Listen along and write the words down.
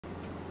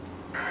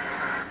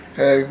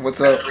Hey, what's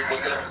up?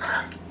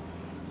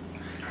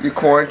 You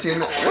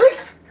quarantine?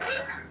 What?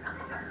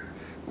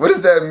 What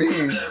does that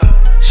mean?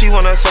 She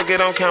wanna suck it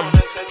on camera.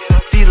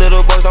 These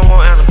little boys don't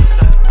want Anna.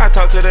 I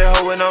talk to that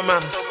hoe with no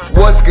manners.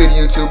 What's good,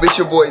 YouTube? It's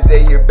your boy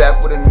Zay here,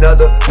 back with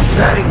another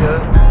banger.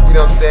 You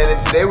know what I'm saying?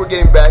 And today we're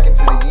getting back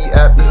into the Yeet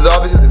app. This is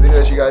obviously the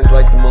video that you guys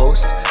like the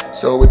most.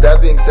 So with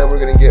that being said, we're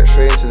gonna get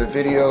straight into the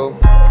video.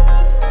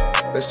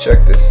 Let's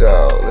check this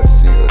out. Let's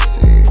see.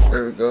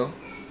 There we go.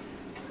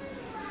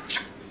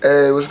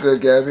 Hey, what's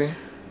good, Gabby?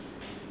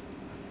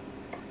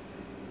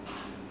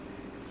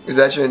 Is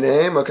that your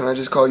name, or can I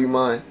just call you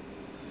mine?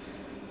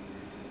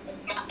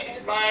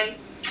 Mine.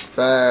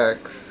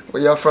 Facts.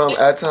 Where y'all from?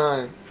 At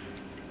time.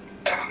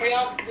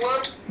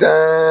 What? Damn,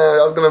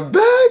 I was gonna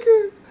bag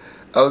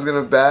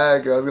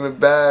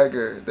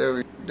her. There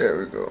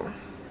we go.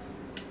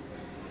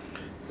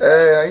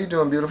 Hey, how you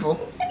doing, beautiful?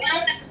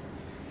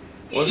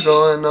 What's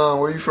going on?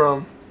 Where you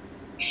from?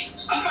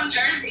 I'm from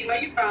Jersey.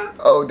 Where you from?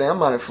 Oh, damn,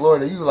 I'm out in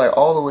Florida. You like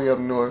all the way up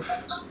north.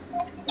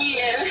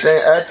 Yeah.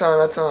 Dang, at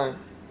time.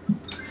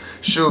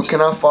 Shoot,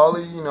 can I follow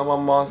you? You know, my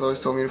mom's always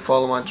told me to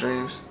follow my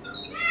dreams.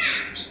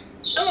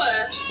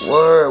 Sure.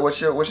 Word. What's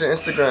your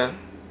Instagram?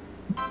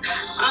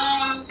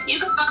 You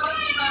can follow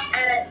me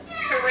at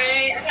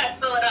Hooray. I got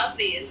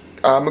Philadelphia.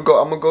 I'm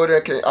gonna go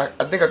there.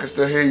 I think I can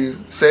still hear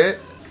you. Say it.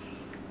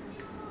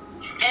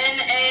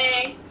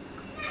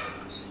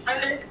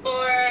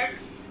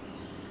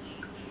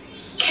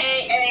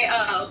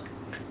 NA_KAO.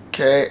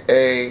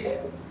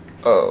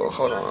 KAO.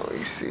 Hold on, let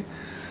me see.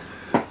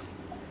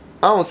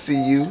 I don't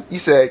see you. You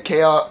said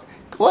KR.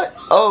 What?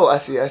 Oh, I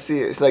see it.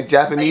 It's like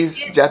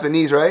Japanese,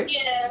 right?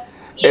 Yeah.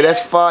 Hey,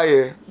 that's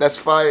fire.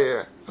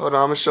 Hold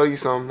on, I'm gonna show you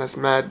something. That's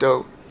mad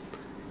dope.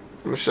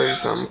 I'm gonna show you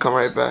something. Come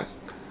right back.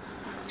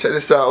 Check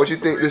this out. What you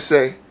think this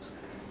say?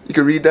 You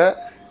can read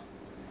that?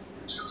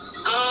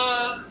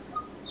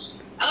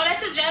 Oh,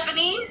 that's a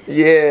Japanese?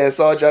 Yeah, it's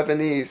all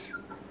Japanese.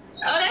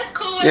 Oh, that's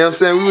cool. You know what I'm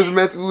saying? We was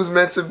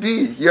meant to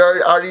be. You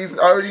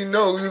already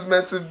know we was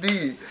meant to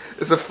be.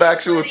 It's a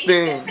factual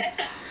thing.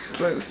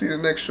 Let's see the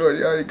next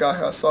shorty. I already got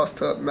her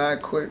sauced up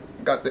mad quick.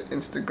 Got the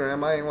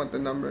Instagram. I ain't want the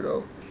number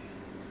though.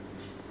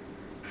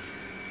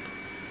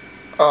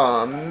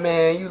 Aw,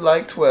 man, you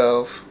like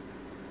 12.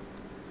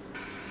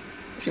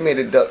 She made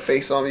a duck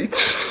face on me.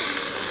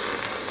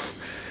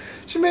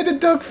 She made the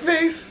duck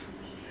face.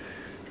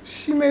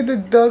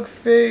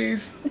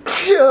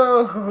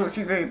 Yo,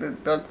 she made the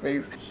duck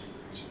face.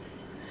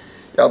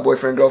 Y'all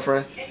boyfriend,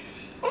 girlfriend?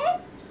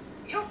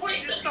 Your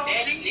voice is so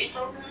deep.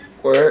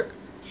 Word?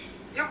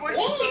 Your voice is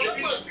so deep.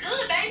 You look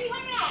good, baby.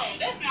 Hold on.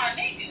 That's my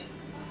nigga.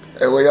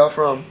 Hey, where y'all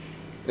from?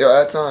 Yo,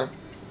 at time.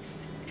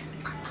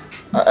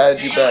 I add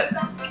you back.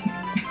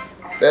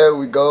 There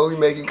we go. We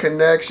making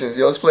connections.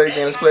 Yo, let's play a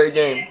game. Is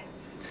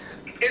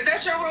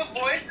that your real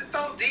voice? It's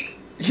so deep.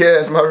 Yeah,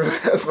 that's my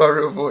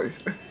real voice.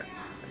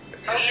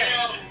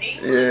 Okay.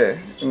 Yeah.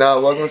 Nah, I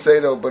was gonna say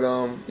though, but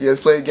yeah, let's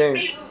play a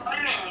game.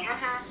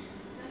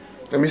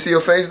 Let me see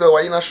your face though.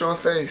 Why you not showing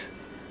face?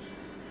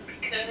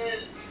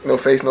 No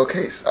face, no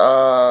case.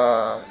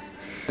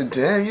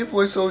 Damn, your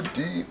voice so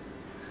deep.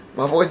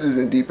 My voice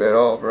isn't deep at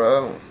all,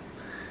 bro.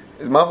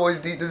 Is my voice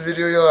deep this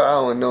video, y'all? I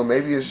don't know.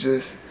 Maybe it's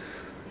just,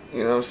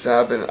 you know what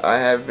I'm saying? I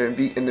have been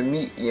beating the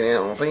meat, you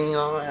know what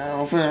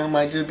I'm saying? It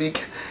might just be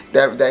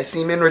that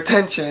semen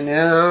retention, you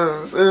know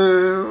what I'm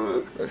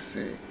saying? Let's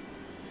see.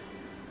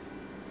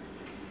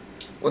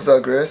 What's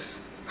up,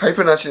 Grace? How you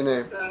pronounce your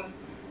name?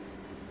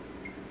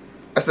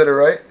 I said it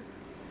right?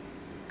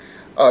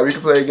 We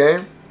can play a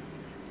game?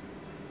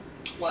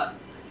 What?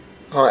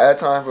 Add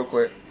time real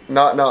quick.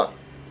 Knock.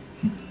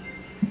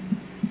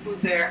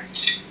 Who's there?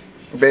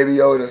 Baby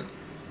Yoda.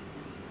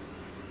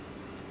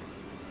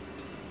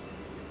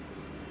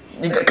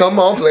 Come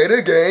on, play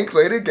the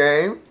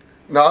game.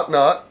 Knock.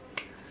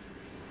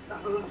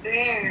 Who's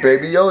there?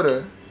 Baby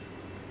Yoda.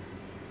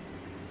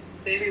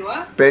 Baby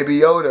what? Baby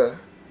Yoda.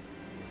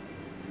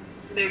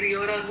 Baby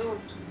Yoda who?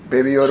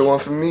 Baby Yoda one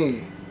for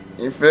me.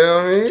 You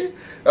feel me?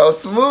 That was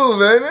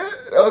smooth, ain't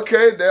it?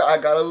 Okay, there. I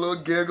got a little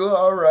giggle.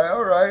 All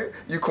right.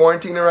 You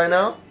quarantining right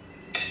now?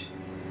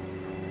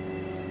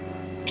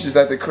 Just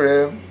at the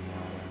crib?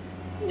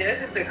 Yeah,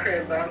 this is the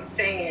crib, but I'm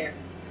saying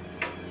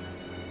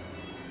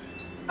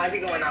I be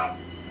going out.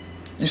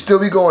 You still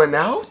be going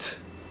out?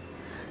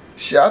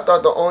 Shit, I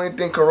thought the only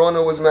thing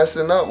Corona was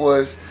messing up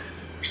was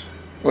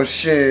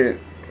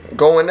shit,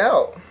 going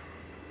out.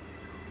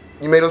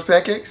 You made those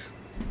pancakes?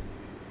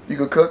 You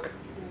could cook?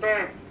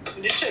 Burn.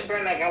 This shit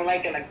burn like I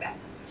like it like that.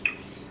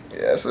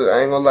 Yeah, so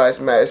I ain't gonna lie, it's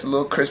mad. It's a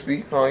little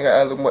crispy. Oh, I gotta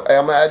add a little more. Hey,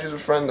 I'm gonna add you as a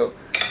friend though.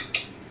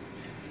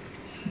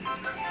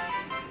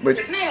 But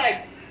it's not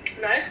like,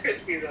 no, it's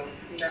crispy though.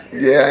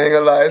 Yeah, I ain't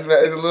gonna lie, it's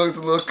a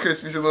little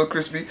crispy.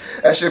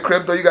 At your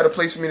crib though, you got a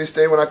place for me to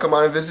stay when I come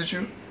out and visit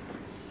you?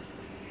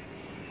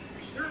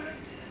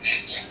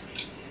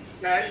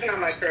 No, it's not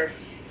my crib.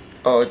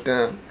 Oh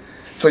damn.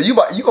 So you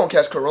gonna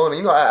catch Corona?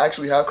 You know I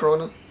actually have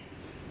Corona.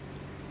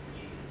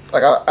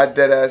 Like I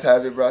dead ass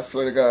have it, bro. I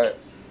swear to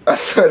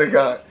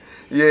God.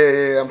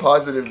 Yeah, I'm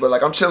positive, but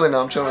like I'm chilling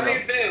now. How do you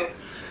feel?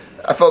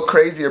 I felt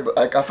crazier, but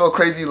like I felt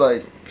crazy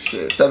like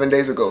shit 7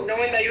 days ago.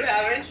 Knowing that you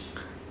haven't?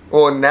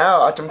 Well,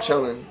 now I'm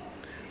chilling,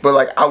 but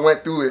like I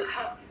went through it.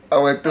 I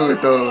went through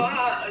it though.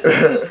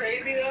 Is it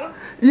crazy though?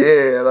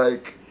 Yeah,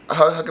 like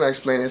how can I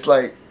explain it? It's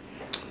like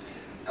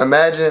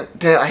imagine.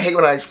 Damn, I hate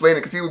when I explain it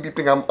because people be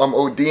thinking I'm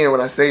ODing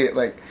when I say it.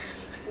 Like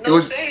No,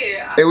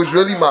 it was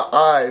really my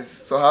eyes.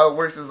 So how it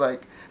works is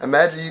like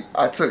imagine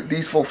I took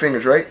these 4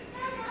 fingers, right,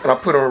 and I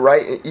put them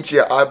right in each of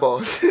your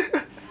eyeballs,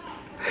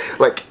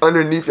 like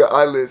underneath your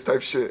eyelids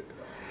type shit.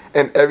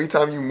 And every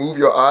time you move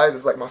your eyes,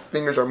 it's like my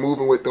fingers are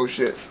moving with those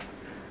shits.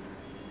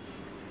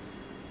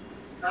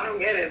 I don't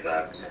get it,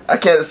 but I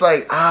can't. It's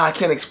like I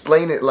can't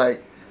explain it.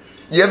 Like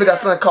you ever got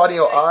something caught in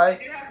your eye?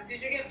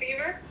 Did you get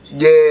fever?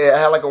 Yeah, I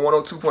had like a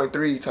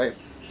 102.3 type.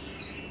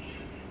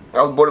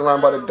 I was borderline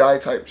about to die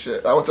type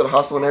shit. I went to the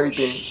hospital and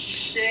everything.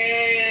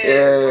 Shit,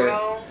 Yeah.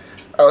 bro.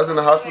 I was in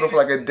the hospital for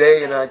like a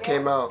day and then I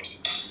came out.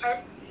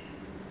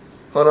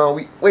 Hold on,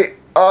 wait.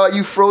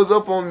 You froze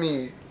up on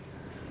me.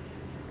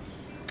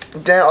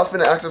 Damn, I was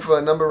finna ask her for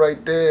a number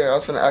right there. I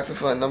was finna ask her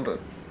for a number.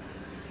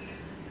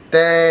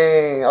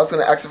 Dang, I was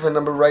gonna ask her for a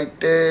number right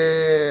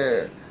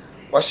there.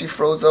 Why she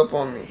froze up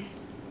on me?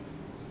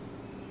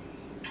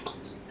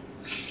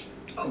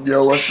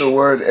 Yo, what's the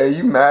word? Hey,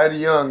 you mad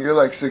young. You're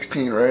like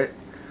 16, right?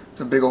 It's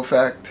a big old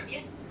fact.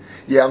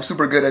 Yeah, I'm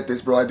super good at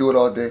this, bro. I do it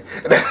all day.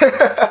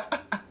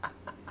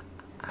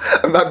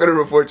 I'm not gonna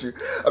report you.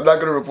 I'm not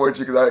gonna report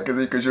you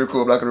because you're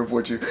cool. I'm not gonna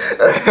report you.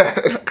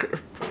 I'm not gonna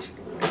report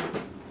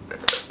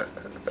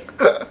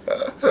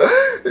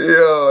you.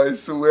 Yo, I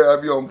swear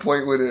I be on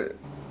point with it.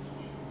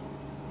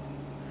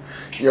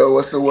 Yo,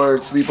 what's the word?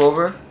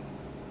 Sleepover?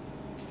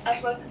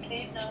 I'm going to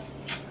sleep now.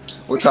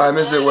 What time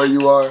is it where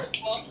you are?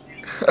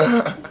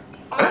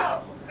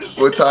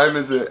 What time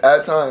is it?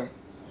 Add time.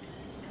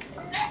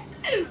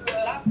 Hey,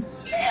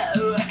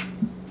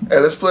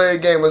 let's play a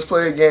game. Let's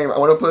play a game. I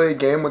want to play a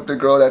game with the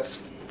girl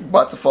that's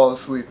about to fall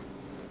asleep.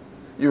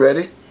 You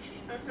ready?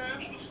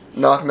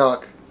 Mm-hmm. Knock,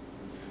 knock.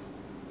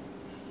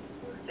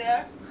 Who's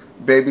there?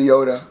 Baby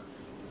Yoda.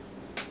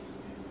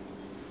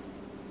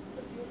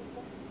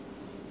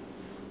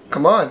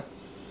 Come on.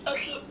 Oh,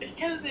 so it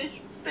tells this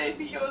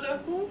Baby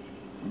Yoda who?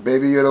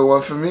 Baby Yoda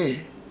one for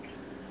me.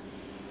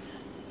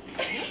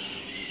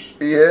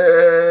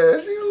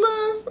 Yeah, she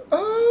left.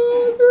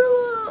 Oh,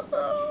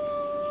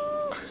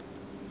 no.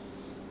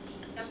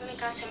 That's gonna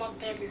gas him up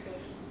and everything.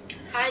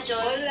 Hi,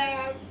 John.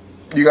 Hola.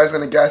 You guys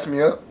gonna gas me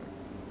up?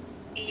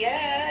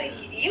 Yeah,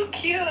 you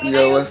cute.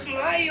 Yo, what's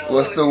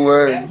the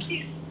word?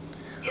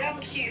 You have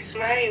a cute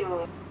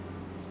smile.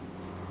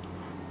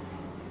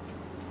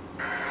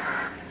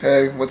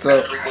 Hey, what's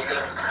up?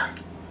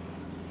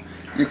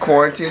 You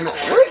quarantined?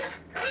 What?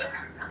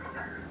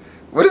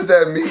 What does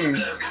that mean?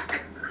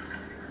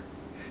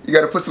 You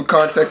gotta put some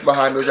context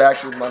behind those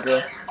actions, my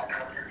girl.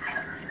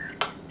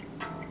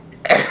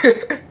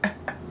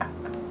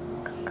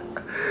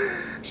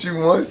 She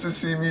wants to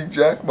see me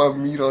jack my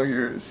meat on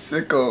here.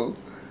 Sicko.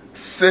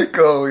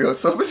 Sicko. Yo,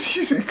 some of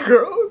these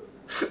girls.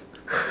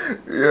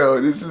 Yo,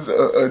 this is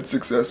an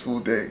unsuccessful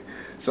day.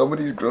 Some of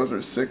these girls are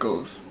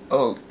sickos.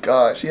 Oh,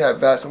 God. She had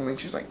Vaseline.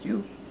 She was like,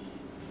 you.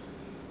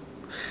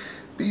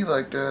 Be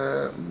like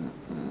that.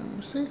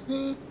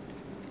 16.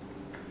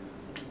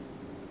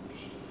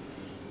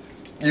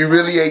 You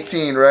really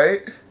 18,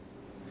 right?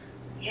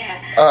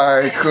 Yeah.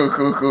 Alright,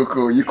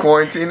 cool. You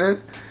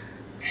quarantining?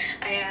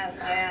 I am.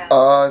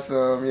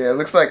 Awesome. Yeah, it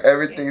looks like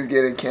everything's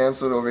getting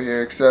canceled over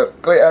here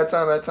except... Go ahead,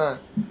 add time.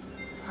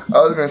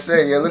 I was gonna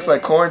say, yeah, it looks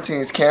like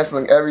quarantine is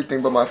canceling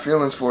everything but my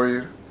feelings for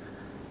you.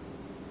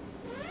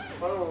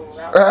 Whoa,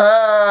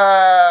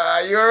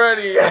 You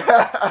ready?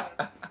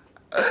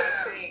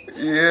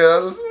 Yeah,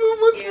 let's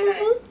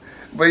move.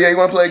 But yeah, you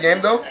wanna play a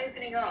game though? It's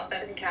opening up.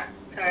 That doesn't count.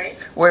 Sorry.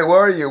 Wait, where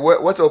are you?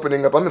 What's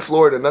opening up? I'm in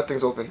Florida.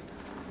 Nothing's open.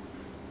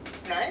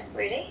 No,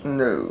 really?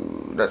 No,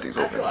 nothing's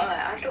I open.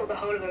 thought the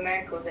whole of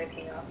America was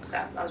opening up.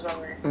 I was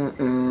wrong there.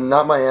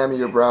 Not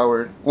Miami or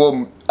Broward.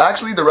 Well,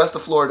 actually, the rest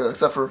of Florida,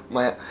 except for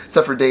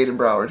Dade and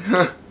Broward,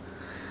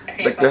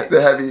 Okay, like fine.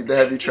 the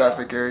heavy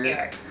traffic areas.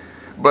 Yeah.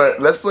 But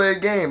let's play a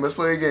game.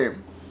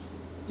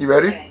 You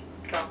ready? Okay,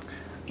 go.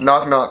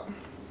 Knock knock.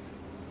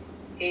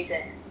 Who's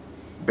there?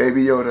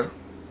 Baby Yoda.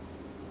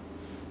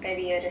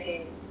 Baby Yoda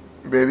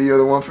who? Baby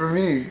Yoda one for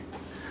me.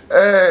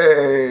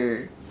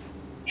 Hey.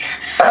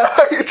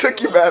 It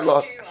took you bad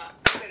long.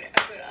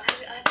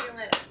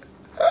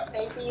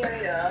 Baby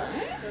Yoda.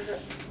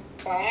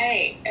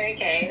 Right.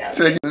 Okay.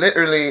 So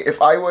literally,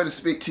 if I were to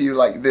speak to you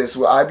like this,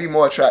 would I be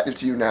more attractive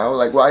to you now?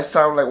 Like, will I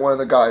sound like one of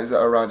the guys that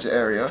are around your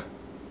area?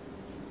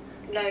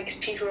 No, because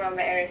people around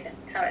my area sound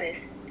like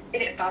this.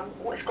 Isn't it fun?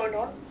 What's going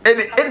on?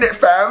 Isn't it,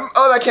 fam?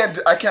 Oh, I can't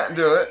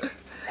do it.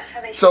 That's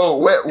how they So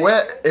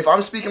where if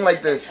I'm speaking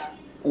like this,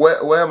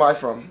 where am I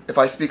from? If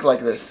I speak like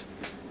this,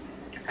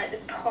 like the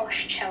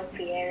posh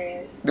Chelsea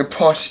areas. the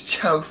posh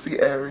Chelsea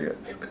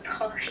areas. The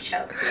posh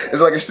Chelsea areas.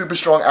 It's like a super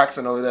strong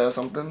accent over there or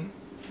something.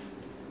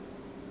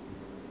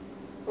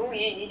 Ooh, Oh,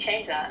 you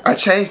changed that. I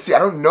changed. See, I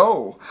don't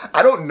know.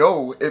 I don't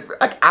know if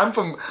like, I'm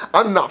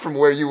not from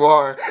where you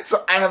are, so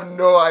I have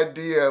no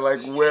idea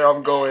like where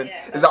I'm going.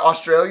 Yeah. Is that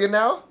Australia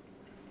now?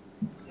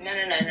 No.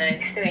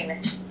 Still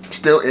English.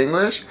 Still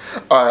English?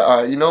 All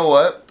right. You know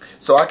what?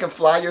 So I can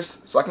fly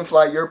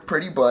your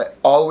pretty butt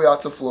all the way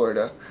out to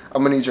Florida.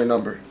 I'm gonna need your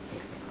number.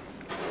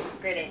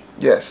 Really?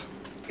 Yes.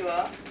 You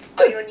are?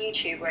 Are you on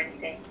YouTube or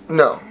anything?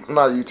 No, I'm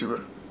not a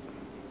YouTuber.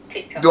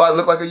 TikTok. Do I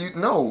look like a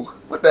No.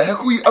 What the heck?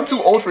 I'm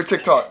too old for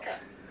TikTok.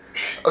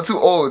 I'm too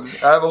old.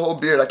 I have a whole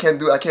beard. I can't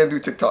do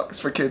TikTok. It's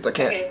for kids. I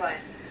can't. Okay, fine.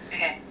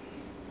 Okay.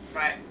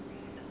 Right.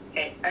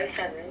 Okay.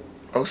 07.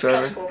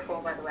 07. Plus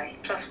 44, by the way.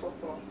 Plus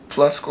 44.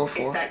 Plus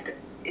 44.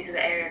 Is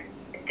the area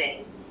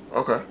thing?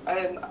 Okay.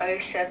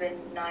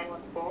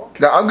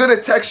 07914. Now I'm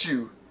gonna text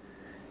you.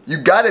 You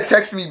gotta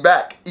text me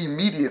back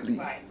immediately.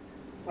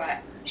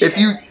 Right.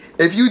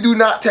 If you do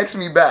not text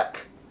me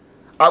back,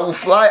 I will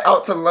fly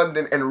out to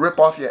London and rip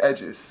off your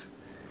edges.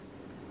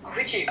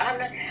 Would you? I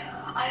don't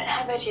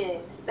have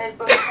edges. There's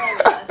both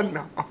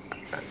No.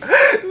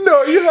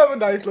 No, you have a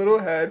nice little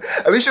head.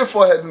 At least your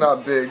forehead's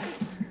not big.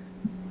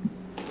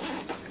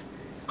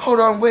 Hold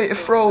on, wait, it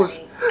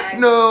froze.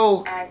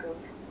 No.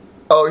 Angles.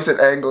 Oh, he said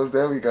angles.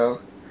 There we go.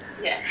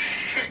 Yeah.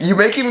 You're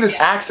making this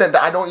accent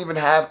that I don't even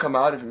have come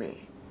out of me.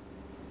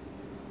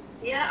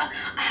 Yeah,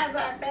 I have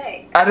that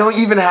thing. I don't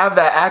even have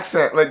that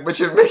accent, like, but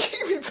you're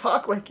making me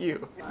talk like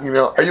you. You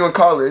know, are you in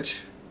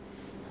college?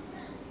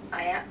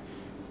 I am.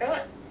 Oh,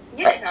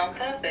 yeah, no, on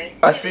purpose.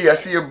 I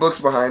see your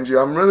books behind you.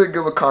 I'm really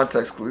good with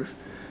context clues.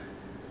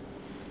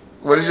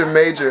 What is your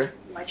major?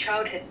 My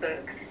childhood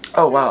books.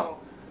 Oh, wow.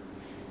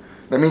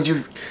 That means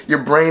your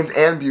brains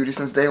and beauty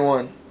since day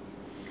one.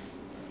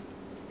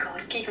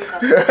 God, keep them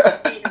coming.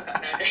 Keep them coming.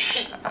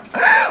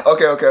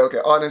 Okay.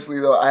 Honestly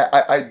though,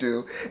 I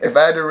do. If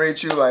I had to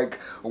rate you like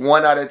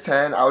 1 out of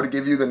 10, I would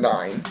give you the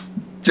 9.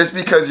 Just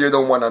because you're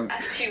the one I'm.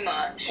 That's too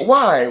much.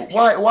 Why?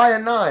 Why a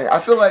 9? I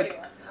feel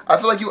like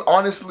you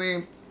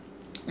honestly.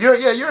 You're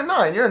a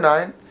 9. You're a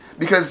 9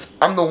 because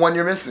I'm the one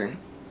you're missing.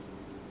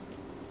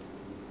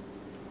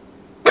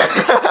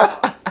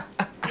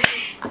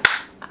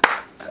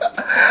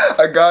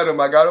 I got him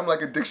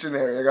like a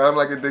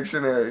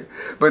dictionary.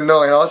 But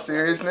no, in all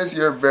seriousness,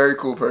 you're a very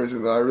cool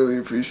person though. I really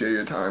appreciate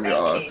your time. You're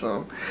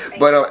awesome.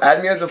 But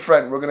add me as a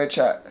friend. We're gonna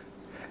chat.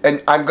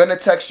 And I'm gonna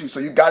text you.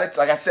 So you got it,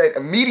 like I said,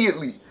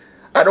 immediately.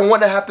 I don't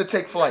want to have to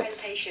take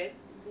flights.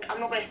 I'm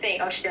not gonna think.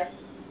 I'll just go.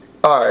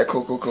 Alright,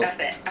 cool. That's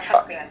it. That's how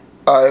it's going.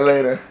 Alright,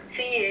 later.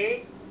 See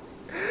you.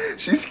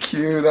 She's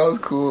cute. That was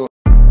cool.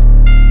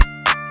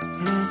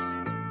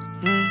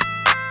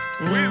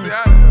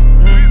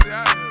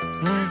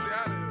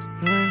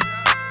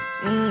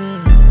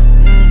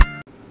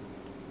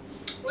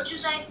 What you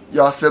say?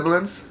 Y'all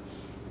siblings?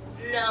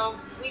 No,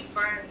 we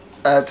friends.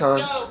 At time.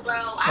 Yo, bro.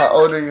 How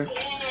old are you?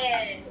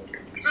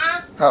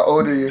 Huh? How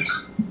old are you?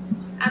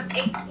 I'm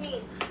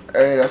 18.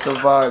 Hey, that's a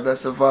vibe. What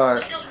the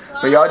fuck?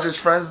 But y'all just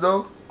friends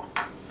though?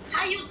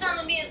 How you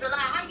telling me it's a lie?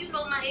 How you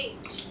know my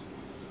age?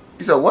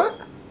 You said what?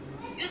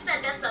 You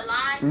said that's a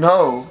lie?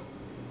 No.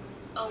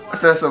 Oh, I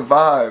said it's a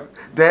vibe.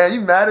 Damn,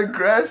 you mad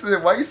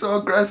aggressive. Why you so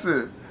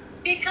aggressive?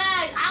 Because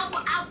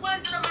I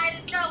want somebody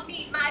to tell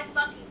me my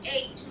fucking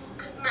age.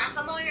 Because when I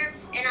come on here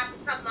and I can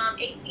talk about I'm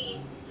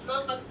 18,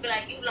 motherfuckers be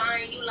like, you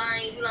lying.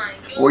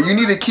 Well, you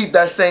need to keep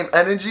that same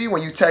energy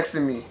when you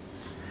texting me.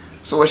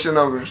 So what's your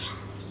number?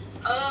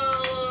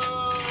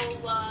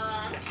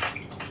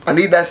 I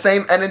need that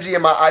same energy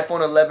in my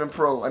iPhone 11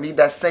 Pro. I need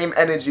that same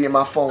energy in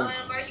my phone. Are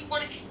you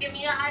want to give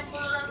me an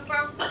iPhone 11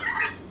 Pro?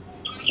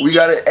 We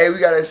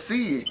gotta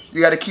see.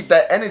 You gotta keep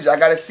that energy. I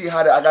gotta see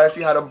how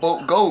the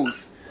boat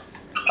goes.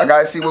 I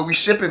gotta see where we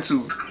shipping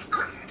to.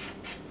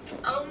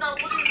 Oh no,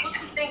 what do you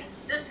think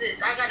this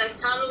is? I gotta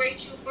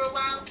tolerate you for a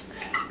while?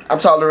 I'm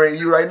tolerating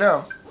you right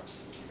now.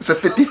 It's a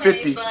 50-50.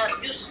 Okay,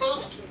 but you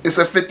supposed to. It's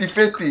a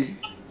 50-50.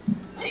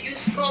 You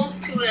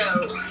supposed to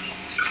though.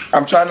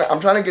 I'm trying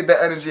to get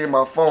that energy in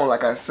my phone,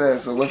 like I said.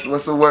 So what's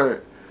the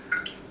word?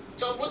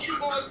 So what you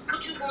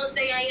gonna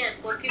say I am?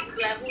 When people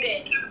be like, who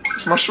that?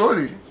 It's my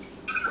shorty.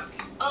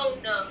 Oh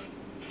no.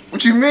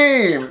 What you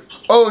mean?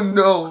 Oh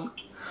no.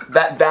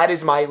 That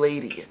is my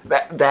lady.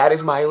 That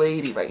is my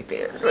lady right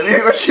there.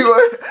 What you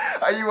want?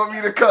 How you want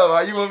me to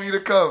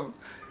come?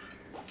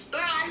 Bro,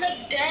 I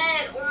look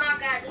dead. Oh my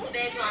god, this is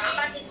bad one. I'm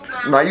about to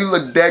do my. Now you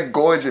look dead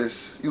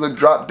gorgeous. You look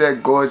drop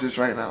dead gorgeous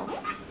right now. I'm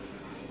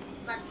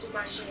about to do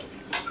my shit.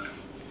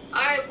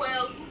 Alright,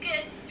 well, you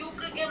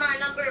could get my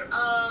number.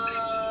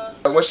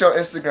 What's your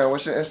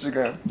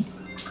Instagram?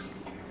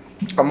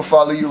 I'ma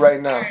follow you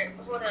right now. Alright,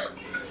 hold up.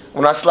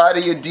 When I slide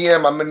in your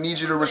DM, I'm gonna need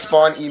you to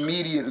respond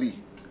immediately.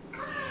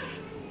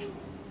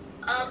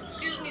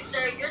 Excuse me, sir.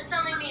 You're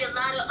telling me a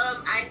lot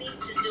of I need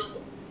to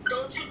do.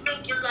 Don't you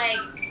think it's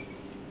like?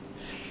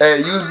 Hey,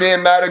 you was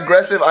being mad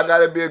aggressive. I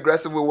gotta be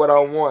aggressive with what I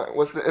want.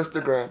 What's the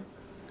Instagram?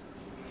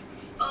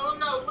 Oh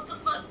no! What the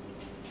fuck?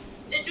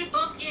 Did you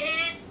bump your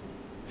head?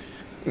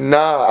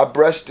 Nah, I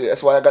brushed it.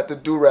 That's why I got the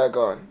do-rag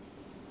on.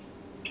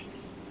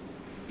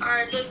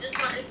 Alright, look, this is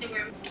my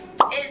Instagram.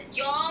 is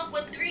y'all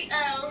with 3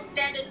 L's.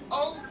 That is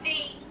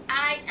OVINN.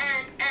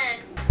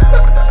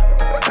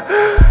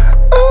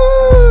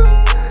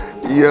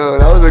 Yo,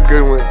 that was a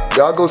good one.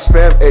 Y'all go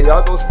spam. Hey,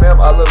 y'all go spam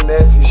I Love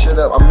Nancy shit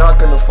up. I'm not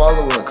gonna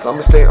follow her because I'm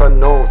gonna stay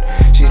unknown.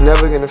 She's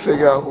never gonna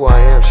figure out who I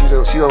am. She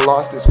done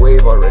lost this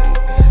wave already.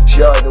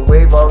 The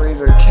wave already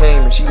done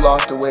came and she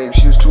lost the wave.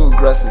 She was too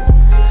aggressive.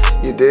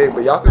 You dig?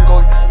 But y'all can go,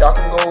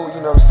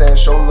 you know what I'm saying,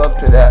 show love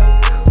to that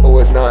or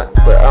whatnot.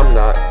 But I'm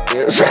not. You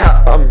know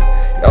what I'm saying?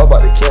 Y'all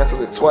about to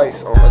cancel it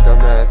twice on her dumb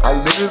ass. I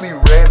literally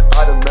ran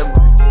out of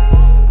memory.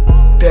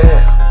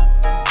 Damn.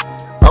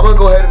 I'm gonna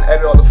go ahead and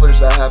edit all the footage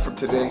that I have from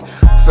today.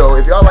 So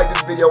if y'all like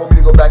this video, want me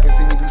to go back and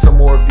see me do some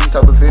more of these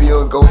type of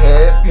videos, go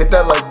ahead, hit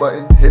that like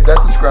button, hit that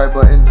subscribe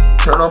button,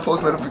 turn on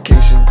post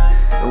notifications.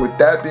 And with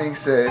that being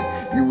said,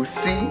 you will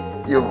see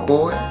your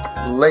boy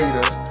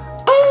later.